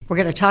We're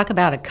going to talk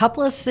about a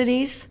couple of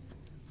cities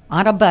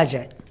on a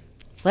budget.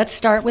 Let's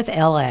start with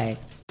LA.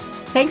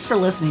 Thanks for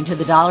listening to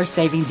the Dollar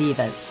Saving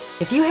Divas.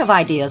 If you have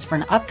ideas for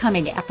an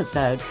upcoming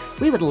episode,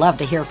 we would love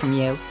to hear from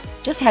you.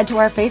 Just head to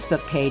our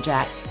Facebook page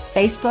at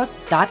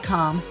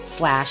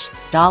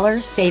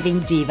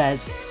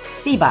facebook.com/dollarsavingdivas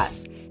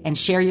CBUS and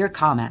share your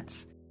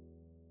comments.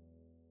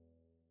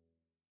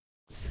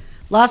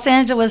 Los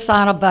Angeles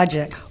on a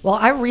budget. Well,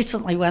 I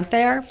recently went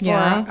there for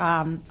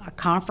a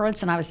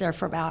conference, and I was there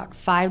for about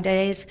 5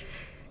 days.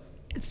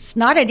 It's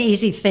not an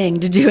easy thing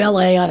to do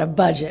LA on a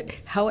budget.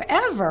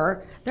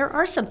 However, there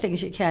are some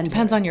things you can do.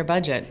 Depends on your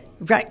budget.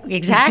 Right,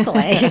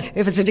 exactly.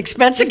 If it's an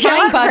expensive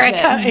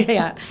budget.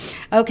 Yeah.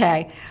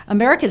 Okay.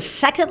 America's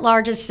second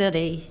largest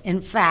city, in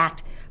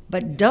fact,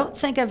 but don't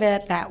think of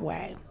it that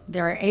way.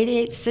 There are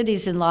 88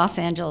 cities in Los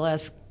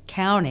Angeles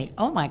County.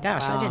 Oh my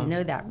gosh, wow. I didn't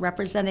know that.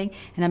 Representing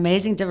an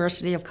amazing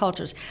diversity of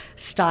cultures,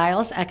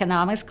 styles,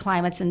 economics,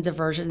 climates, and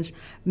diversions,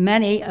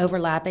 many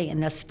overlapping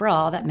in the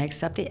sprawl that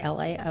makes up the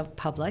LA of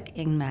public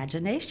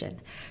imagination.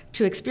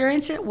 To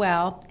experience it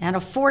well and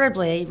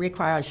affordably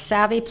requires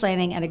savvy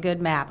planning and a good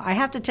map. I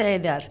have to tell you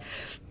this.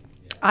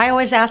 I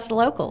always ask the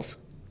locals.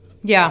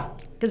 Yeah.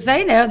 Because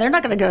they know they're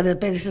not going to go to the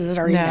places that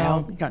are,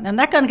 they're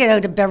not going to go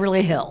to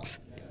Beverly Hills.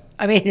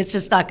 I mean, it's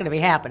just not going to be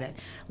happening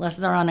unless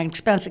they're on an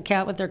expense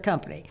account with their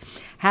company.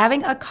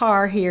 Having a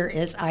car here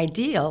is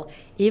ideal,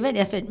 even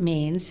if it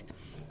means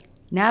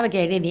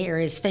navigating the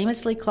area's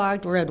famously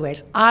clogged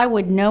roadways. I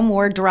would no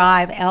more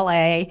drive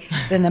LA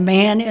than the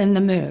man in the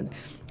moon.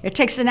 It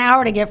takes an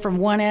hour to get from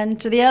one end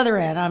to the other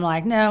end. I'm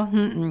like,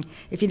 no,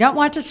 If you don't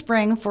want to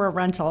spring for a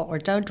rental or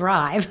don't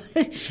drive,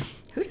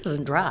 who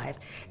doesn't drive?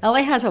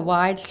 LA has a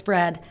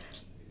widespread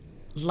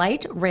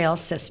light rail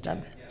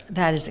system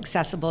that is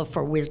accessible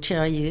for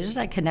wheelchair users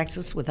that connects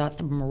us with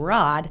the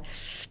Murad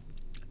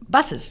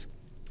buses.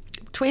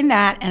 Between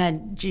that and a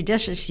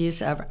judicious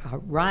use of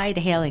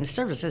ride-hailing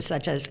services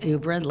such as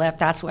Uber and Lyft,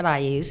 that's what I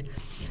use,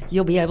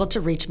 you'll be able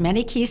to reach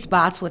many key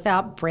spots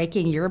without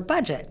breaking your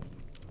budget.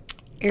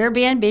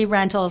 Airbnb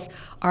rentals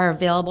are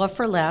available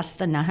for less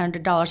than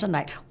 $100 a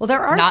night. Well,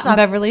 there are not in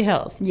Beverly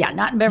Hills. Yeah,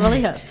 not in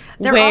Beverly Hills.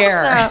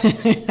 Where?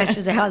 I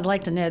said, I'd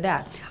like to know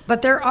that.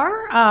 But there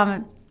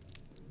are,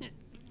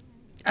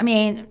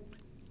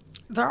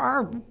 there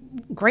are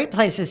great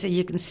places that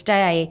you can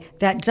stay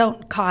that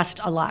don't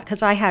cost a lot,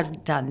 because I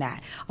have done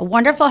that. A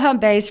wonderful home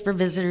base for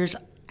visitors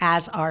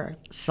as are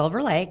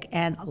Silver Lake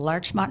and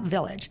Larchmont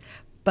Village,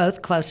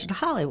 both closer to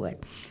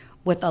Hollywood.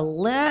 With a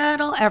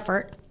little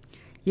effort,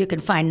 you can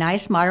find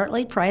nice,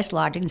 moderately priced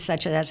lodging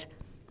such as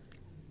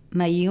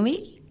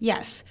Mayumi,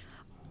 yes,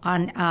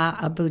 on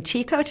a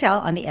boutique hotel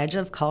on the edge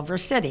of Culver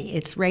City.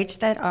 It's rates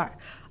that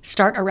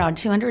start around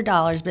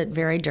 $200 but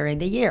vary during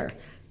the year.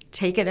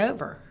 Take it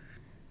over.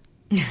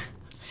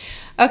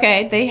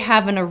 Okay, they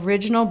have an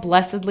original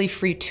blessedly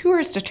free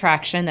tourist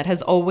attraction that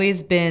has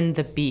always been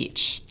the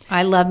beach.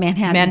 I love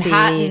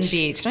Manhattan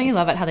Beach. Don't you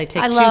love it how they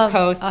take two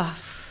coasts?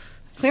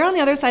 Clear on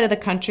the other side of the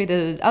country,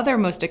 the other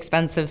most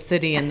expensive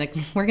city, and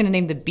we're going to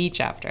name the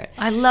beach after it.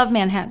 I love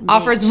Manhattan Beach.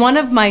 Offers one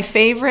of my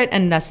favorite,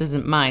 and this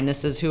isn't mine,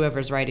 this is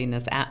whoever's writing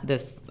this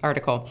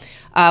article,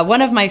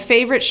 one of my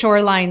favorite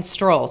shoreline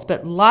strolls,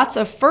 but lots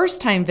of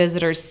first-time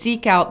visitors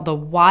seek out the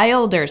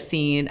wilder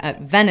scene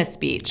at Venice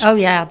Beach. Oh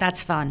yeah,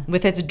 that's fun.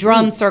 With its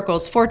drum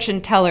circles,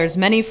 fortune tellers,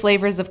 many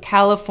flavors of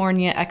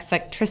California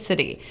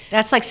eccentricity.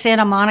 That's like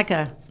Santa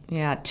Monica.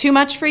 Yeah, too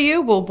much for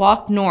you? We'll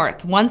walk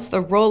north. Once the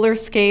roller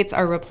skates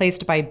are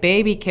replaced by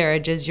baby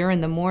carriages, you're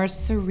in the more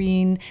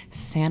serene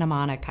Santa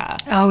Monica.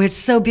 Oh, it's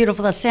so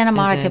beautiful, the Santa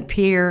Monica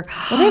Pier.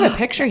 Well, they have a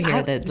picture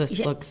here that this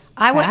looks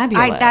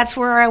fabulous. That's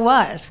where I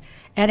was,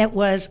 and it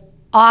was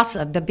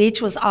awesome. The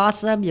beach was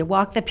awesome. You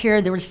walk the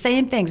pier. There were the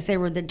same things. There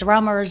were the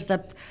drummers,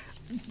 the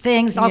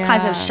things, all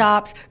kinds of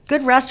shops,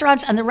 good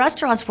restaurants, and the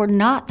restaurants were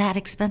not that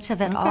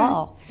expensive at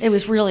all. It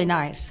was really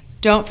nice.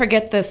 Don't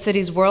forget the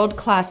city's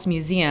world-class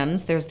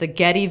museums. There's the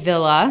Getty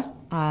Villa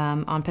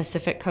on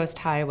Pacific Coast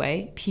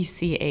Highway,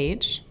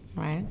 PCH,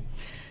 right?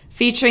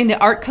 Featuring the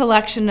art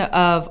collection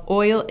of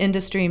oil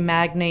industry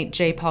magnate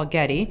J. Paul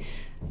Getty,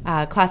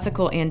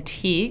 classical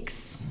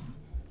antiques.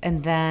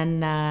 And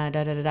then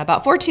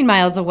about 14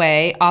 miles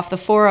away, off the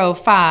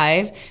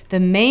 405,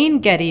 the main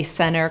Getty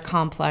Center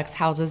complex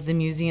houses the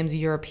museum's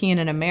European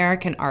and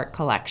American art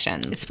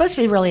collections. It's supposed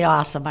to be really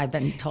awesome, I've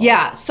been told.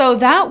 Yeah, so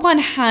that one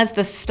has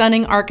the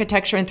stunning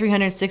architecture and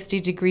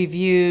 360-degree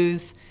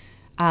views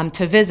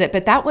to visit,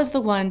 but that was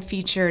the one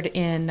featured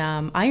in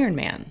Iron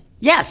Man.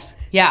 Yes.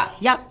 Yeah.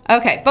 Yep.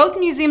 Okay, both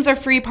museums are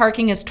free.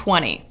 Parking is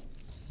 $20.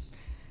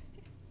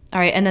 All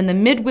right, and then the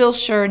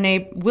Mid-Wilshire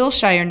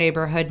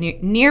neighborhood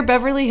near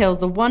Beverly Hills,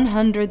 the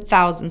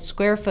 100,000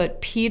 square foot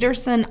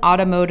Peterson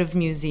Automotive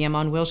Museum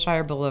on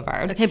Wilshire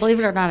Boulevard. Okay, believe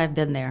it or not, I've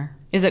been there.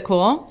 Is it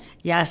cool?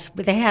 Yes,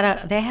 but they had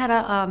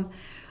a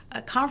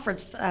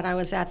conference that I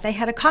was at. They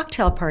had a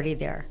cocktail party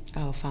there.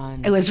 Oh,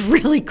 fun! It was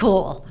really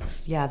cool.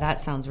 Yeah, that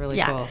sounds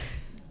really cool.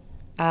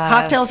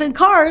 Cocktails and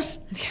cars.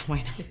 Yeah,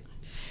 why not?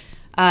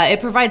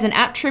 It provides an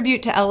apt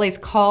tribute to LA's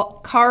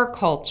car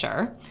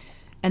culture.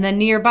 And then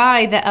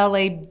nearby, the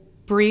LA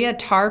Brea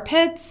tar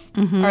pits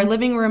are a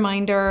living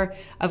reminder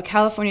of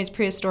California's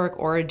prehistoric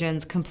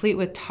origins, complete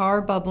with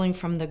tar bubbling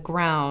from the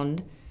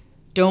ground.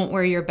 Don't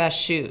wear your best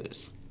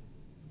shoes.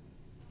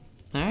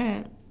 All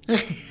right.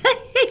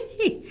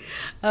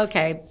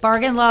 Okay,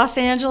 Bargain Los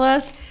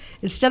Angeles.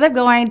 Instead of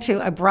going to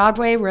a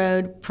Broadway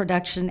Road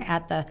production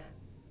at the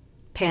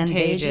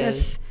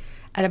Pantages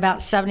at about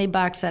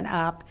 $70 and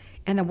up,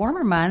 in the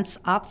warmer months,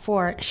 opt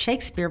for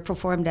Shakespeare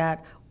performed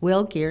at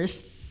Will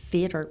Geer's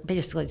Theater,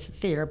 basically it's a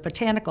theater,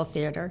 Botanical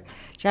Theater.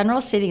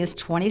 General seating is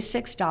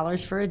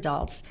 $26 for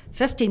adults,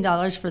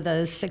 $15 for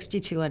those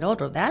 62 and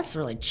older. That's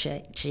really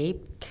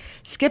cheap.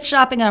 Skip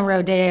shopping on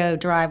Rodeo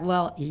Drive,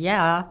 well,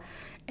 yeah,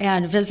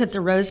 and visit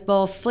the Rose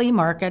Bowl Flea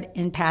Market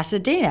in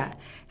Pasadena.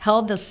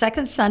 Held the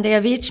second Sunday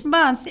of each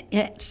month,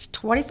 it's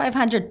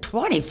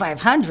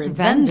 2,500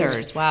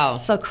 vendors. Wow.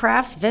 So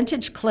crafts,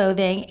 vintage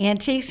clothing,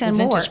 antiques, and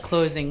more. Vintage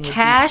clothing would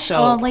Cash be so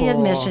only cool.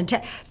 admission.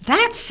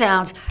 That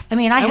sounds, I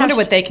mean, I wonder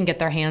what they can get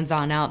their hands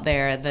on out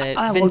there, the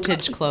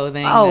vintage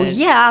clothing. Oh,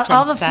 yeah, from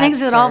all the things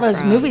sets that all or those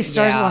from- movie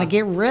stars yeah. want to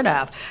get rid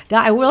of.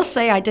 Now, I will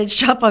say I did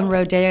shop on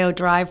Rodeo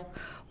Drive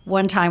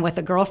one time with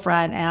a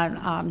girlfriend,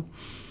 and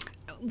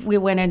we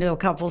went into a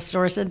couple of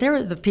stores, and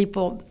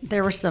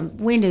there were some,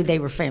 we knew they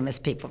were famous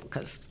people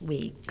because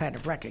we kind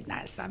of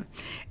recognized them.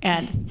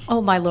 And,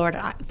 oh my Lord,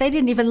 they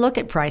didn't even look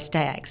at price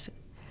tags.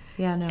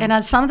 Yeah, no. And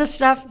on some of the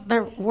stuff,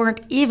 there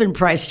weren't even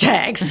price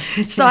tags.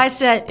 So I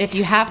said, If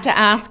you have to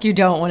ask, you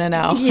don't want to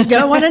know. you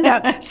don't want to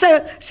know.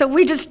 So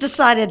we just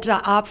decided to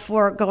opt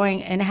for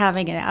going and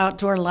having an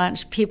outdoor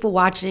lunch, people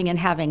watching and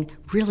having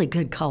really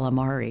good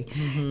calamari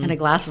and a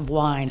glass of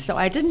wine. So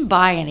I didn't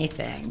buy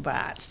anything,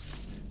 but...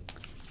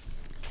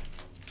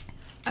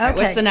 Okay. Right,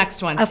 what's the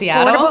next one?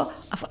 Seattle?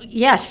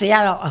 Yes,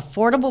 Seattle.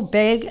 Affordable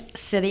big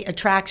city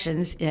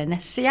attractions in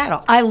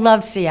Seattle. I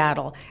love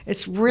Seattle.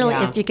 It's really,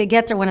 if you could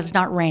get there when it's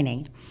not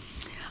raining.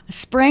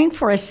 Spring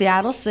for a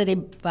Seattle City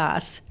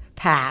bus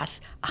pass,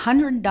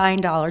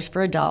 $109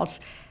 for adults,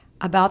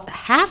 about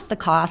half the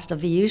cost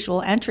of the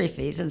usual entry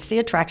fees, and see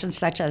attractions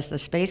such as the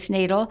Space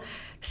Needle,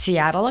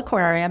 Seattle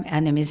Aquarium,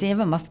 and the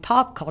Museum of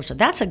Pop Culture.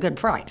 That's a good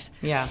price.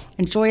 Yeah.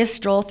 Enjoy a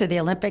stroll through the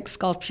Olympic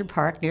Sculpture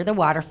Park near the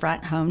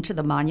waterfront, home to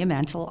the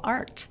monumental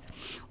art.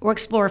 Or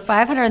explore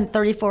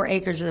 534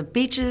 acres of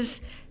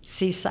beaches,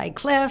 seaside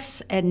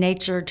cliffs, and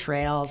nature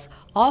trails,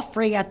 all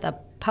free at the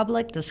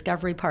Public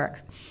Discovery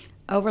Park,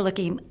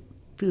 overlooking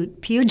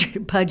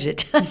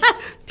Puget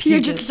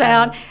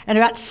Sound, and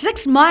about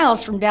 6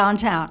 miles from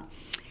downtown.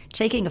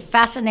 Taking a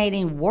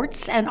fascinating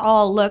warts and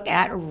all look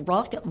at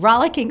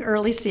rollicking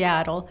early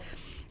Seattle.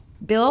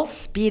 Bill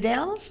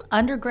Spiedel's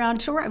Underground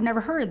Tour, I've never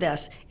heard of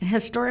this, in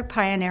historic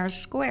Pioneer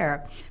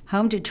Square,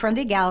 home to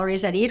trendy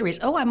galleries and eateries.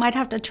 Oh, I might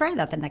have to try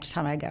that the next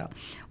time I go.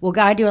 We'll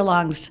guide you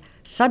along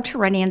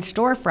subterranean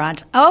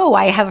storefronts. Oh,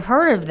 I have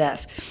heard of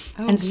this.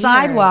 And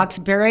sidewalks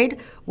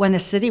buried when the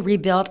city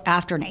rebuilt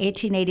after an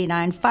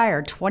 1889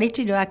 fire.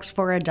 $22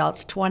 for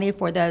adults, $20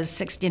 for those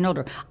 60 and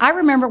older. I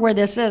remember where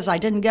this is. I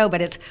didn't go,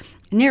 but it's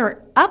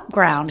near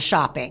Upground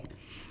Shopping.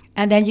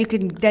 And then you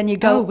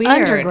go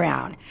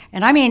underground.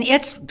 And I mean,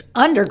 it's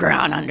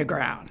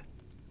underground.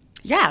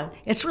 Yeah,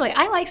 it's really,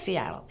 I like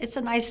Seattle. It's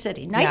a nice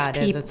city, nice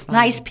people, it's fun.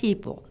 nice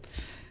people.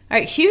 All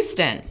right,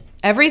 Houston.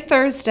 Every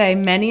Thursday,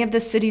 many of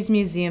the city's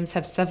museums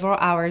have several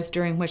hours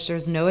during which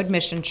there's no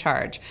admission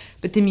charge.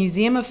 But the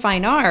Museum of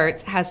Fine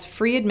Arts has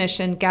free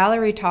admission,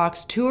 gallery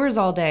talks, tours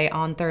all day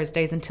on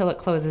Thursdays until it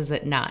closes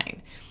at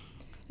 9.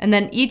 And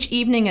then each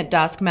evening at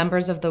dusk,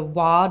 members of the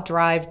Waugh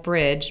Drive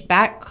Bridge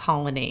Bat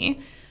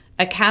Colony,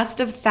 a cast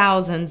of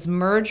thousands,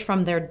 merge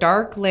from their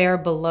dark lair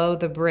below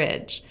the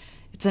bridge.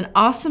 It's an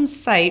awesome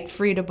sight,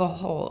 free to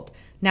behold.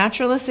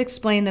 Naturalists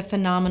explain the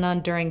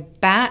phenomenon during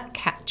bat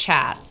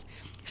chats.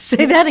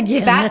 Say that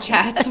again. Bat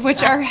chats,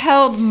 which are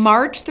held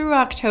March through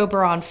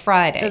October on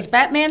Fridays. Does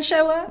Batman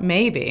show up?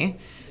 Maybe.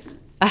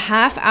 A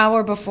half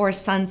hour before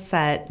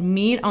sunset,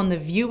 meet on the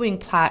viewing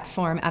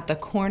platform at the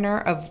corner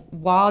of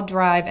Waugh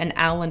Drive and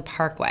Allen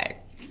Parkway.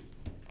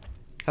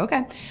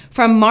 Okay.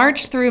 From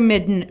March through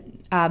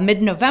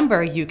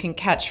mid-November, you can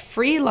catch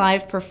free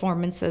live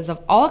performances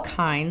of all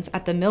kinds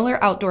at the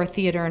Miller Outdoor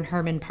Theater in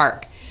Herman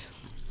Park.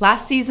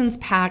 Last season's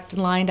packed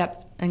lineup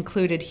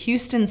included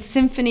Houston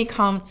Symphony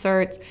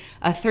concerts,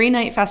 a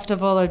 3-night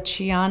festival of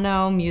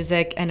Ciano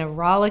music, and a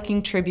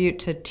rollicking tribute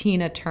to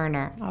Tina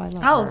Turner. Oh, I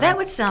love her. Oh, that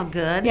would sound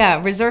good. Yeah,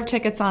 reserve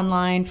tickets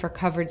online for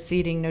covered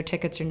seating. No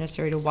tickets are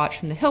necessary to watch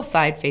from the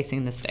hillside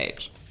facing the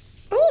stage.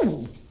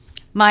 Ooh,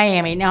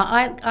 Miami.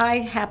 Now, I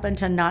happen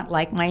to not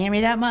like Miami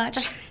that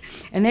much.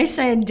 And they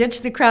say ditch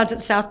the crowds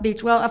at South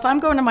Beach. Well, if I'm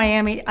going to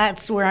Miami,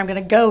 that's where I'm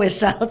going to go is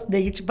South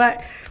Beach.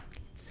 But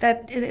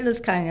it is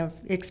kind of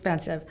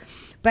expensive.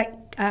 But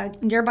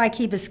nearby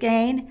Key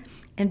Biscayne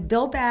and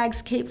Bill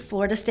Baggs Cape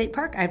Florida State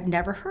Park, I've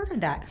never heard of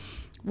that,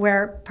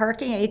 where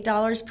parking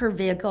 $8 per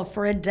vehicle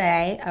for a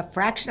day, a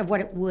fraction of what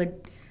it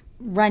would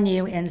run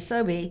you in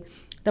Sobe.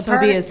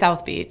 Sobe is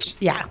South Beach.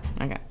 Yeah.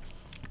 Okay.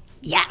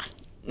 Yeah.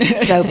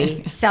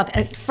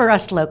 Sobe. For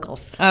us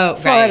locals. Oh,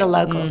 Florida right.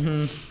 locals.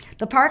 Mm-hmm.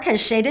 The park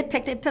has shaded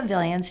picnic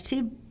pavilions,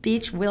 2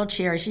 beach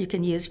wheelchairs you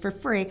can use for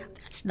free.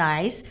 That's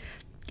nice.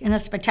 In a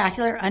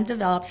spectacular,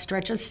 undeveloped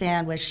stretch of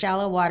sand with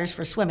shallow waters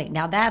for swimming.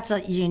 Now, that's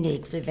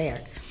unique for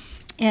there.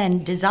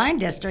 In Design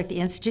District, the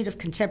Institute of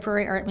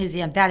Contemporary Art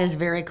Museum, that is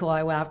very cool,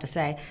 I will have to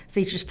say,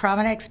 features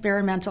prominent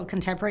experimental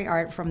contemporary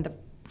art from the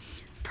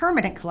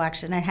permanent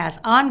collection and has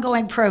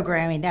ongoing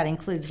programming that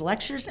includes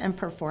lectures and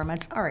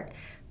performance art.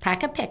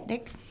 Pack a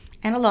picnic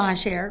and a lawn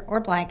chair or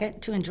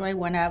blanket to enjoy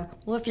one of,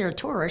 well, if you're a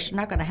tourist, you're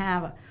not going to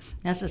have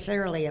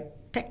necessarily a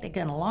picnic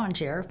and a lawn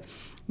chair.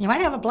 You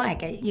might have a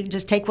blanket. You can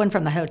just take one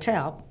from the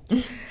hotel.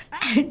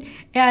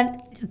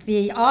 And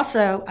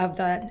also of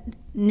the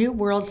New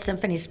World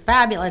Symphony's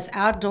fabulous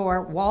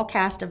outdoor wall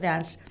cast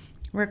events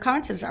where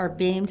concerts are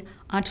beamed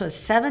onto a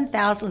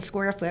 7,000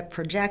 square foot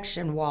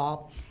projection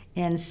wall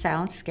in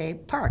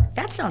Soundscape Park.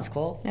 That sounds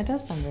cool. That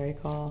does sound very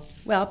cool.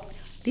 Well,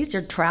 these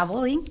are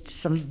traveling to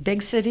some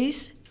big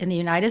cities in the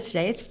United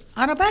States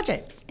on a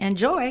budget.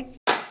 Enjoy.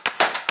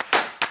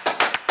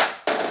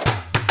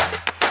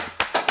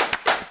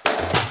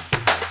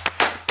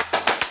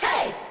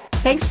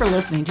 Thanks for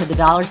listening to the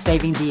Dollar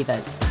Saving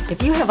Divas.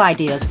 If you have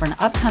ideas for an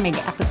upcoming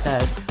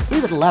episode, we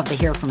would love to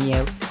hear from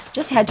you.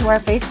 Just head to our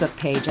Facebook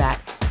page at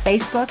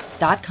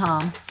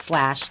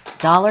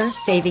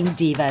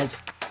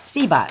facebook.com/dollarsavingdivas,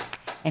 CBUS,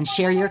 and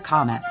share your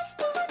comments.